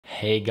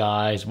Hey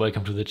guys,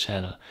 welcome to the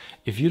channel.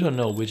 If you don't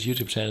know which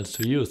YouTube channels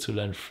to use to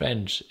learn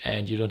French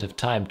and you don't have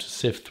time to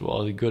sift through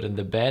all the good and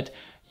the bad,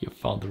 you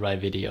found the right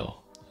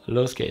video.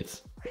 Los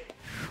geht's!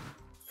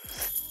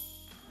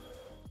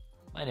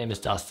 My name is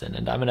Dustin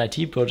and I'm an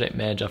IT project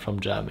manager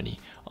from Germany.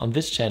 On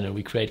this channel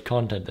we create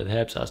content that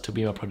helps us to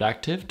be more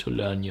productive, to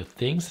learn new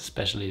things,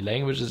 especially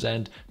languages,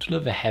 and to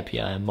live a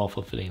happier and more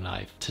fulfilling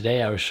life.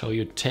 Today I will show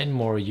you 10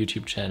 more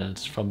YouTube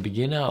channels from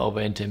beginner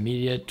over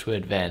intermediate to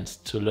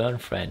advanced to learn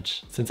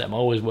French. Since I'm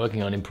always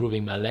working on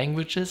improving my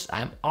languages,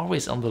 I'm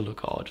always on the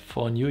lookout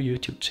for new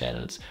YouTube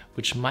channels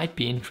which might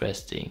be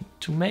interesting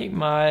to make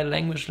my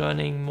language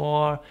learning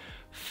more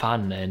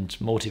fun and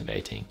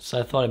motivating.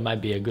 So I thought it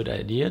might be a good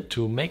idea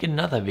to make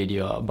another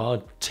video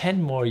about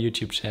 10 more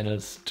YouTube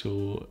channels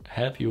to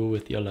help you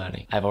with your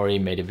learning. I've already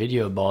made a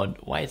video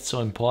about why it's so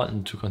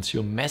important to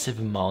consume massive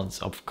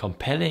amounts of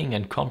compelling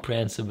and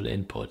comprehensible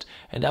input,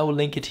 and I will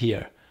link it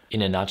here.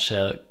 In a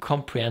nutshell,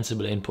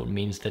 comprehensible input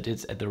means that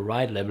it's at the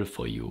right level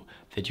for you,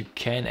 that you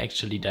can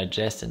actually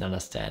digest and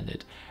understand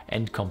it.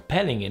 And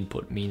compelling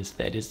input means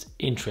that it's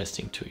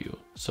interesting to you.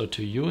 So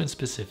to you in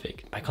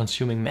specific, by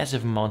consuming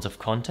massive amounts of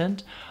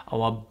content,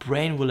 our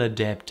brain will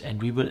adapt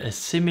and we will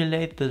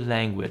assimilate the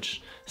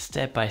language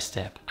step by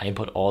step. I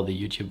import all the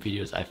YouTube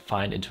videos I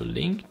find into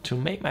LingQ to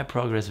make my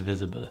progress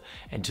visible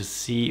and to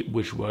see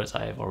which words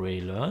I have already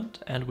learned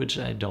and which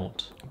I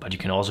don't. But you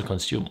can also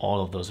consume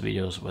all of those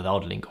videos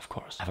without LingQ, of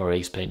course. I've already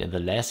explained in the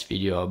last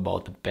video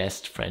about the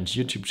best French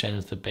YouTube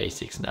channels, the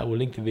basics, and I will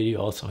link the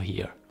video also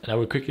here. And I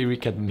will quickly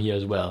recap them here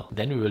as well.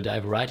 Then we will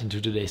dive right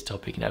into today's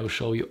topic and I will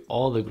show you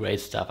all the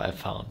great stuff I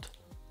found.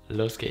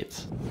 Los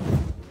geht's!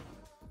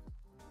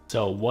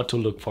 So what to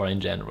look for in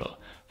general?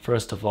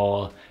 First of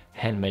all,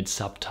 handmade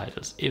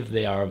subtitles, if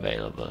they are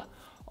available.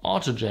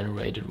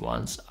 Auto-generated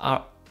ones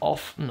are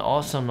often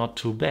also not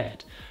too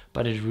bad,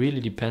 but it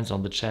really depends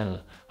on the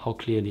channel. How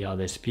clearly are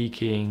they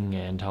speaking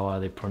and how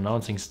are they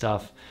pronouncing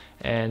stuff?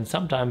 And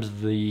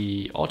sometimes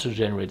the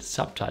auto-generated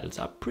subtitles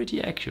are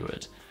pretty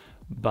accurate.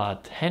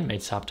 But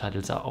handmade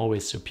subtitles are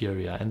always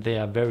superior and they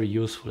are very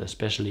useful,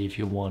 especially if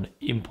you want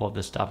to import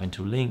the stuff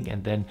into LingQ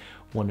and then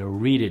want to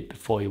read it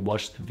before you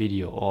watch the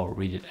video or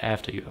read it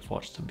after you have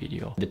watched the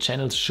video. The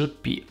channels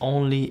should be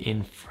only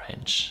in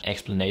French.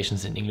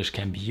 Explanations in English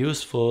can be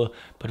useful,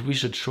 but we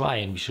should try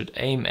and we should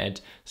aim at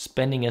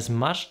spending as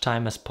much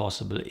time as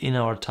possible in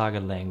our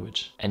target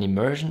language. And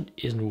immersion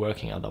isn't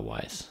working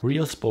otherwise.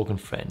 Real spoken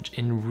French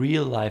in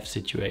real life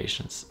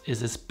situations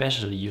is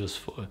especially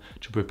useful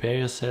to prepare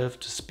yourself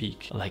to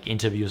speak, like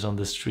interviews on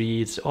the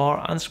streets or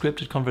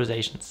unscripted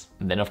conversations.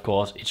 And then of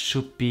course it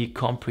should be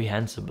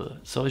comprehensible,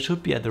 so it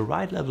should be at the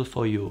right level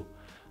for you,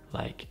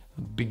 like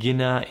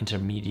beginner,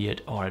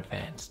 intermediate or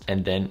advanced.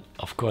 And then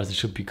of course it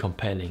should be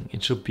compelling,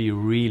 it should be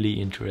really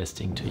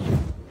interesting to you.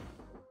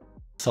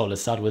 So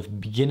let's start with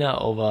beginner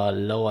over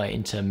lower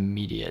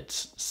intermediate.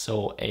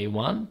 So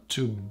A1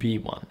 to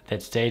B1. At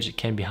that stage it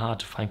can be hard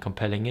to find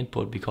compelling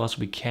input because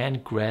we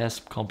can't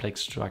grasp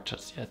complex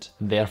structures yet.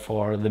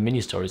 Therefore the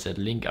mini stories at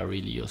LingQ are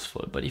really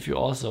useful. But if you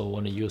also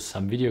want to use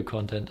some video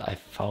content, I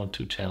found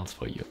 2 channels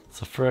for you.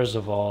 So first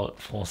of all,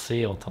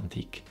 Français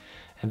Authentique.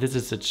 And this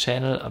is a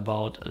channel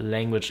about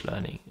language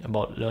learning,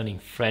 about learning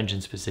French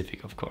in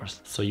specific, of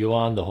course. So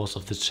Johan, the host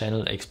of this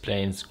channel,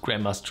 explains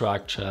grammar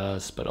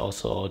structures, but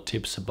also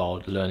tips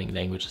about learning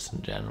languages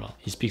in general.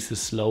 He speaks a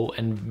slow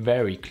and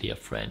very clear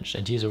French,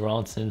 and he's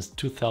around since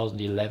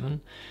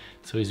 2011.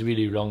 So he's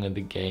really long in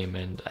the game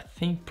and I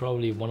think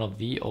probably one of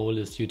the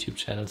oldest YouTube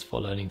channels for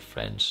learning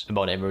French.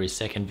 About every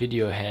second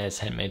video has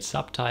handmade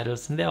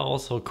subtitles and there are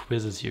also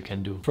quizzes you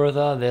can do.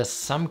 Further, there's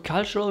some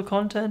cultural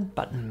content,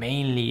 but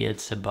mainly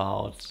it's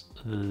about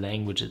the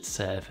language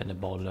itself and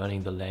about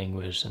learning the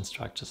language and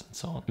structures and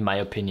so on. In my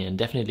opinion,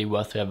 definitely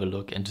worth to have a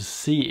look and to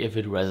see if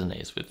it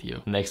resonates with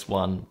you. Next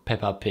one,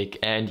 Peppa Pig.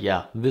 And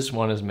yeah, this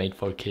one is made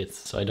for kids.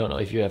 So I don't know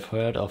if you have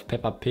heard of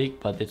Peppa Pig,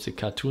 but it's a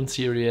cartoon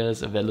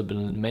series available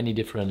in many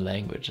different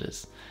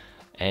languages.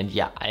 And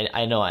yeah,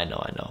 I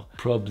know.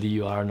 Probably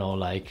you are now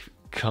like,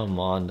 come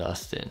on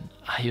Dustin,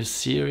 are you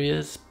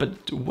serious?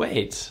 But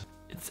wait.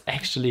 It's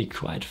actually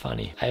quite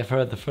funny. I've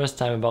heard the first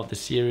time about the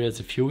series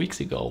a few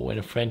weeks ago when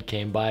a friend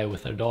came by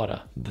with her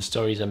daughter. The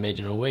stories are made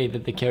in a way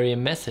that they carry a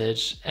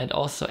message and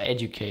also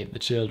educate the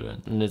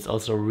children. And it's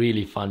also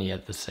really funny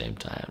at the same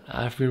time.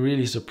 I've been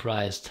really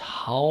surprised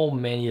how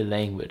many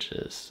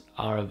languages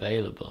are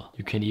available.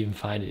 You can even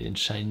find it in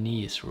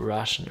Chinese,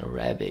 Russian,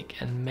 Arabic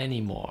and many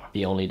more.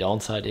 The only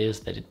downside is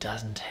that it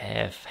doesn't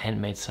have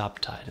handmade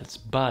subtitles,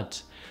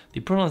 but the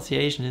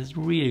pronunciation is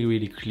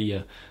really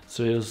clear,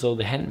 so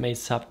the handmade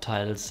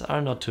subtitles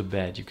are not too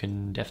bad, you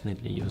can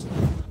definitely use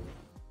them.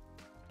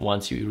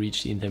 Once you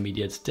reach the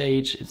intermediate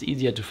stage, it's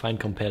easier to find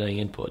compelling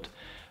input.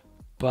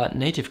 But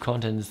native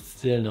content is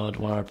still not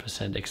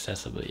 100%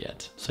 accessible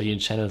yet. So you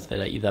need channels that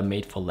are either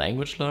made for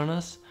language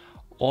learners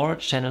or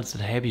channels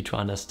that help you to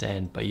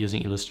understand by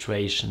using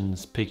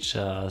illustrations,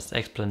 pictures,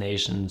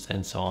 explanations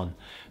and so on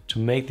to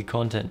make the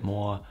content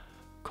more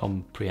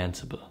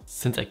comprehensible.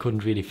 Since I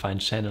couldn't really find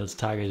channels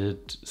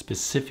targeted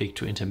specific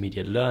to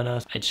intermediate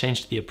learners, I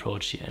changed the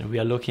approach here, and we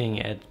are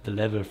looking at the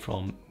level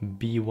from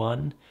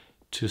B1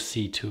 to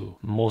C2.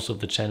 Most of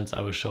the channels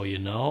I will show you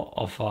now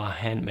offer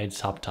handmade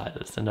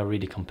subtitles and are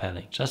really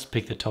compelling. Just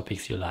pick the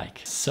topics you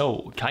like.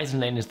 So Kaizen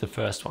Lane is the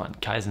first one.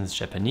 Kaizen is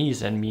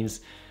Japanese and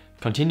means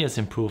continuous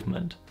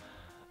improvement.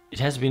 It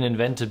has been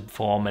invented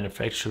for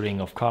manufacturing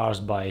of cars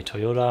by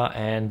Toyota,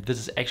 and this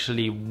is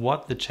actually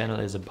what the channel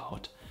is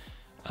about.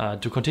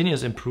 To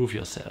continuously improve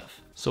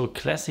yourself. So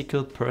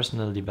classical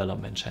personal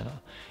development channel.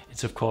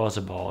 It's of course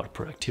about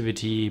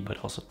productivity, but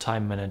also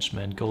time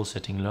management, goal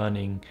setting,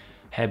 learning,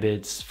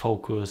 habits,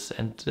 focus,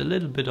 and a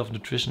little bit of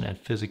nutrition and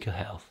physical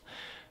health.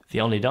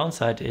 The only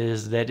downside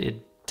is that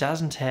it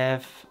doesn't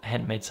have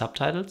handmade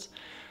subtitles,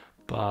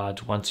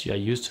 but once you are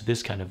used to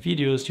this kind of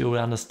videos, you will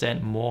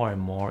understand more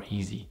and more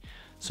easy.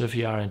 So if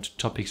you are into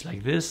topics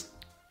like this,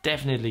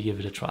 definitely give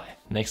it a try.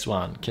 Next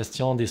one,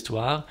 Question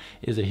d'Histoire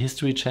is a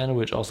history channel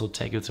which also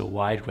tackles a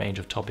wide range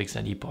of topics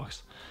and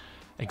epochs.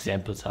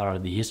 Examples are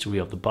the history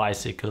of the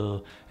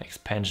bicycle,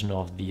 expansion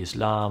of the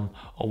Islam,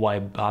 or why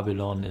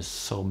Babylon is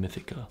so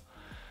mythical.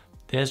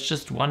 There's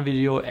just one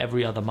video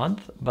every other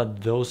month,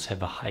 but those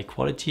have a high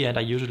quality and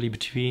are usually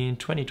between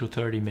 20 to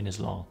 30 minutes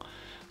long.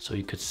 So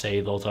you could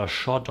say those are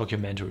short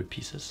documentary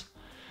pieces.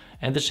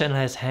 And the channel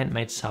has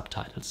handmade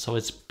subtitles, so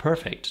it's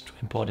perfect to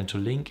import into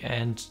LingQ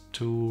and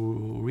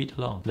to read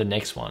along. The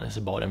next one is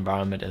about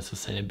environment and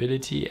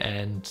sustainability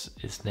and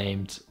is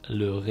named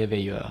Le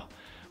Réveilleur,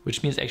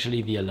 which means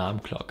actually the alarm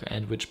clock,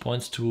 and which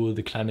points to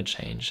the climate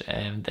change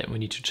and that we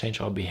need to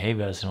change our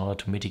behaviors in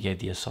order to mitigate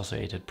the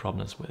associated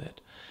problems with it.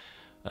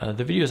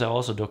 The videos are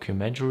also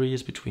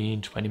documentaries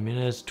between 20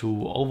 minutes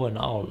to over an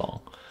hour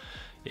long.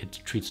 It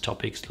treats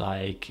topics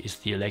like, is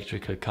the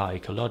electrical car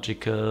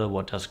ecological,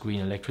 what does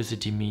green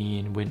electricity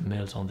mean,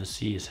 windmills on the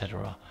sea,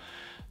 etc.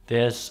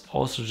 There's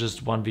also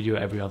just one video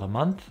every other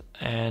month,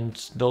 and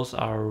those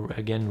are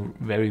again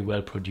very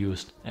well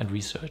produced and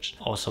researched.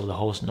 Also, the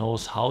host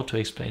knows how to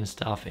explain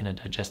stuff in a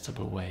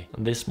digestible way.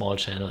 This small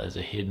channel is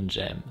a hidden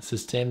gem.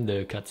 Système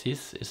de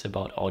Katsys is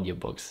about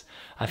audiobooks.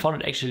 I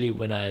found it actually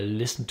when I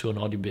listened to an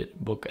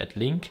audiobook at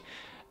LingQ,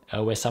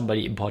 where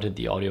somebody imported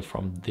the audio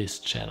from this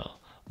channel.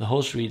 The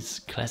host reads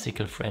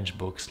classical French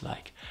books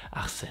like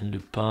Arsène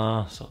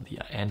Lupin, so the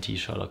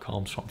anti-Sherlock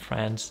Holmes from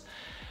France,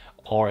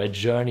 or A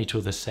Journey to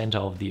the Center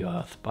of the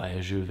Earth by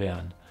Jules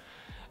Verne.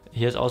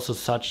 He has also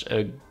such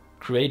a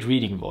great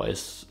reading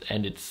voice,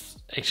 and it's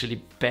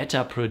actually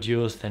better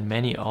produced than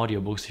many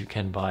audiobooks you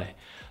can buy.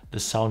 The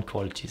sound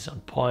quality is on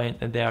point,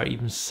 and there are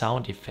even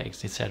sound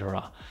effects,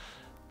 etc.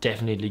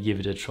 Definitely give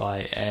it a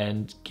try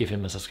and give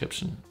him a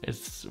subscription.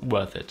 It's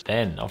worth it.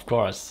 Then, of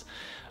course,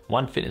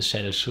 one fitness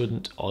channel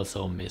shouldn't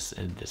also miss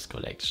in this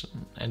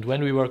collection. And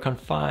when we were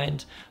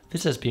confined,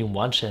 this has been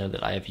one channel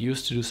that I have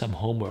used to do some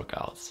home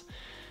workouts.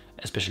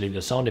 Especially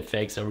the sound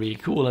effects are really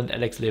cool, and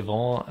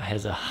Levand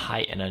has a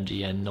high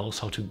energy and knows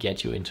how to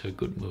get you into a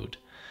good mood.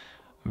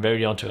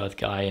 Very down-to-earth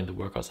guy, and the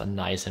workouts are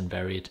nice and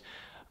varied.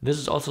 This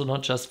is also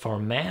not just for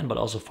men, but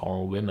also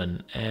for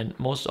women, and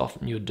most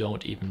often you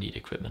don't even need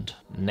equipment.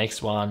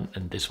 Next one,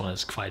 and this one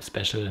is quite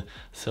special.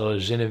 So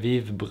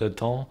Geneviève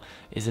Breton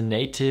is a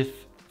native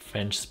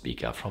French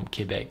speaker from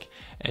Quebec,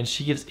 and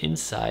she gives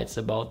insights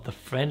about the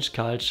French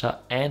culture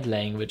and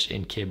language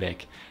in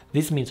Quebec.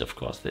 This means, of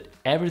course, that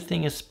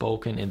everything is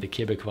spoken in the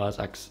Quebecois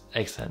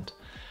accent.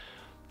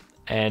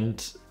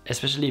 And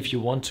especially if you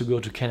want to go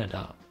to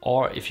Canada,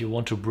 or if you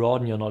want to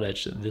broaden your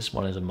knowledge, this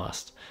one is a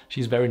must.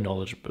 She's very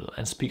knowledgeable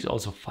and speaks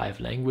also 5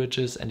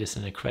 languages and is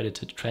an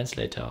accredited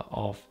translator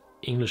of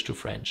English to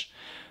French.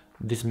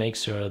 This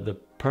makes her the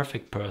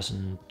perfect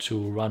person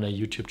to run a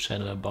YouTube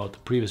channel about the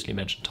previously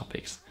mentioned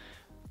topics.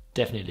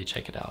 Definitely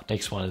check it out.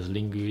 Next one is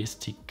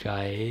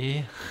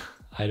Linguisticae.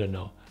 I don't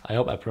know. I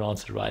hope I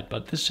pronounced it right,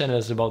 but this channel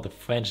is about the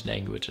French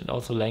language and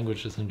also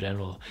languages in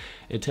general.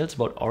 It tells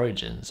about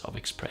origins of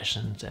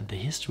expressions and the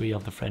history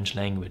of the French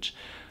language.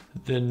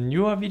 The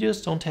newer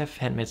videos don't have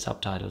handmade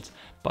subtitles,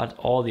 but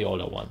all the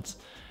older ones.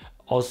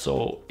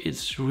 Also,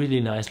 it's really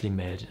nicely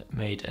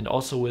made and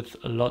also with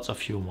lots of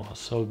humor,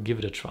 so give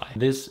it a try.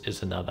 This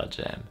is another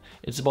gem.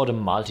 It's about a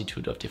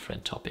multitude of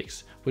different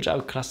topics, which I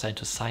would cluster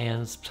into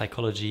science,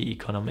 psychology,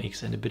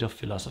 economics, and a bit of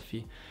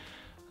philosophy.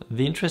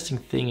 The interesting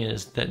thing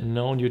is that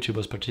known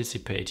YouTubers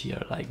participate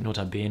here, like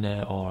Nota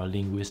Bene or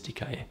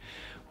Linguisticae,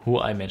 who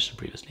I mentioned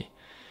previously.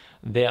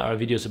 There are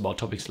videos about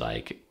topics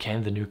like,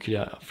 can the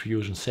nuclear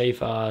fusion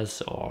save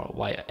us, or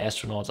why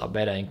astronauts are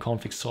better in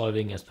conflict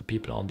solving as the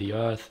people on the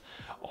Earth,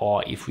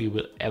 or if we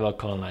will ever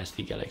colonize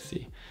the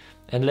galaxy.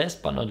 And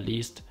last but not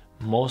least,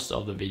 most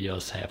of the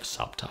videos have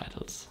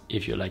subtitles.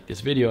 If you like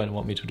this video and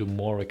want me to do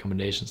more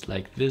recommendations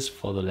like this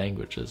for the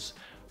languages,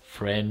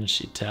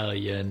 French,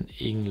 Italian,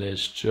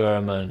 English,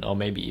 German, or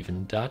maybe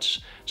even Dutch,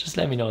 just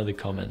let me know in the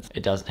comments.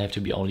 It doesn't have to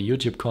be only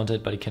YouTube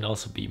content, but it can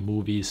also be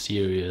movies,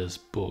 series,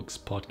 books,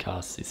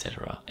 podcasts,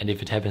 etc. And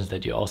if it happens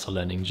that you're also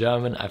learning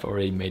German, I've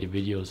already made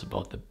videos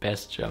about the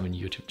best German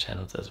YouTube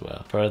channels as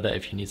well. Further,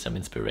 if you need some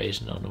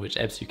inspiration on which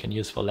apps you can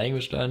use for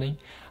language learning,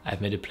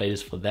 I've made a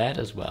playlist for that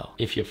as well.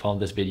 If you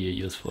found this video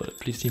useful,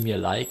 please leave me a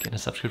like and a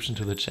subscription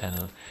to the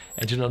channel.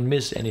 And to not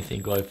miss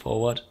anything going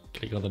forward,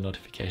 click on the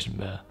notification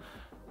bell.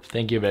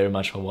 Thank you very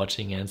much for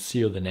watching and see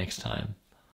you the next time.